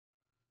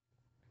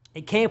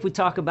At camp, we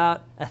talk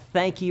about a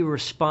thank you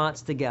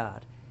response to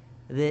God.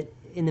 That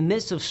in the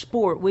midst of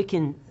sport, we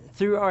can,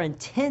 through our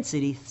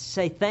intensity,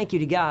 say thank you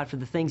to God for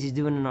the things He's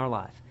doing in our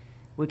life.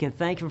 We can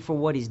thank Him for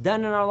what He's done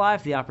in our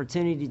life, the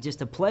opportunity just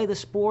to play the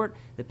sport,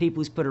 the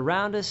people He's put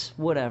around us,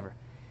 whatever.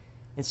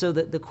 And so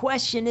the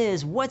question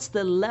is, what's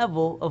the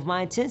level of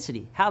my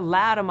intensity? How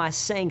loud am I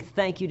saying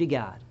thank you to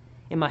God?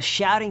 Am I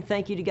shouting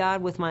thank you to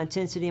God with my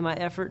intensity and my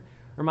effort,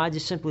 or am I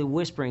just simply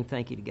whispering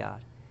thank you to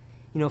God?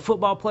 You know, a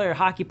football player, a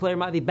hockey player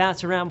might be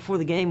bouncing around before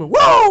the game and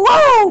whoa,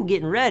 whoa,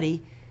 getting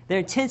ready. Their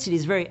intensity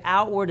is very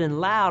outward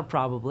and loud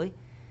probably.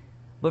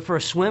 But for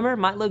a swimmer, it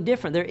might look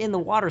different. They're in the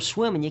water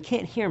swimming. You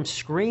can't hear them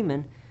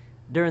screaming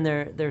during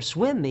their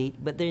swim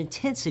meet, but their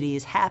intensity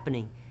is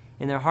happening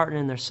in their heart and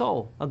in their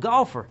soul. A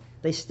golfer,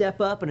 they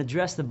step up and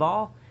address the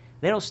ball.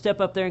 They don't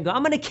step up there and go,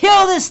 I'm going to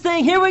kill this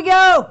thing, here we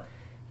go.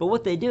 But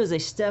what they do is they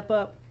step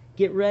up,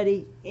 get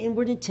ready,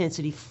 inward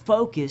intensity,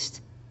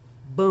 focused,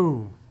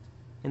 boom,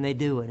 and they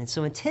do it. And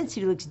so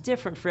intensity looks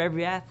different for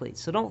every athlete.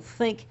 So don't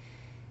think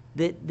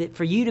that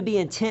for you to be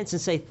intense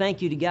and say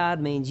thank you to God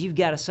means you've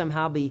got to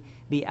somehow be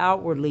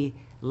outwardly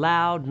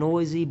loud,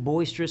 noisy,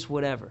 boisterous,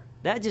 whatever.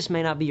 That just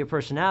may not be your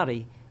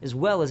personality, as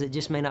well as it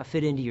just may not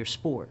fit into your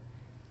sport.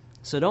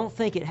 So don't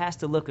think it has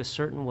to look a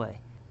certain way.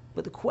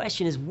 But the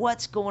question is,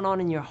 what's going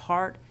on in your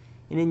heart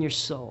and in your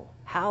soul?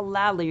 How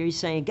loudly are you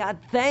saying, God,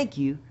 thank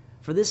you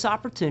for this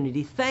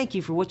opportunity. Thank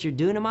you for what you're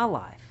doing in my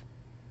life.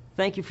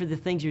 Thank you for the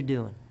things you're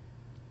doing.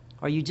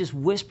 Are you just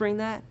whispering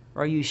that?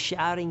 Or are you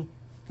shouting,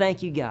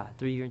 thank you, God,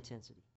 through your intensity?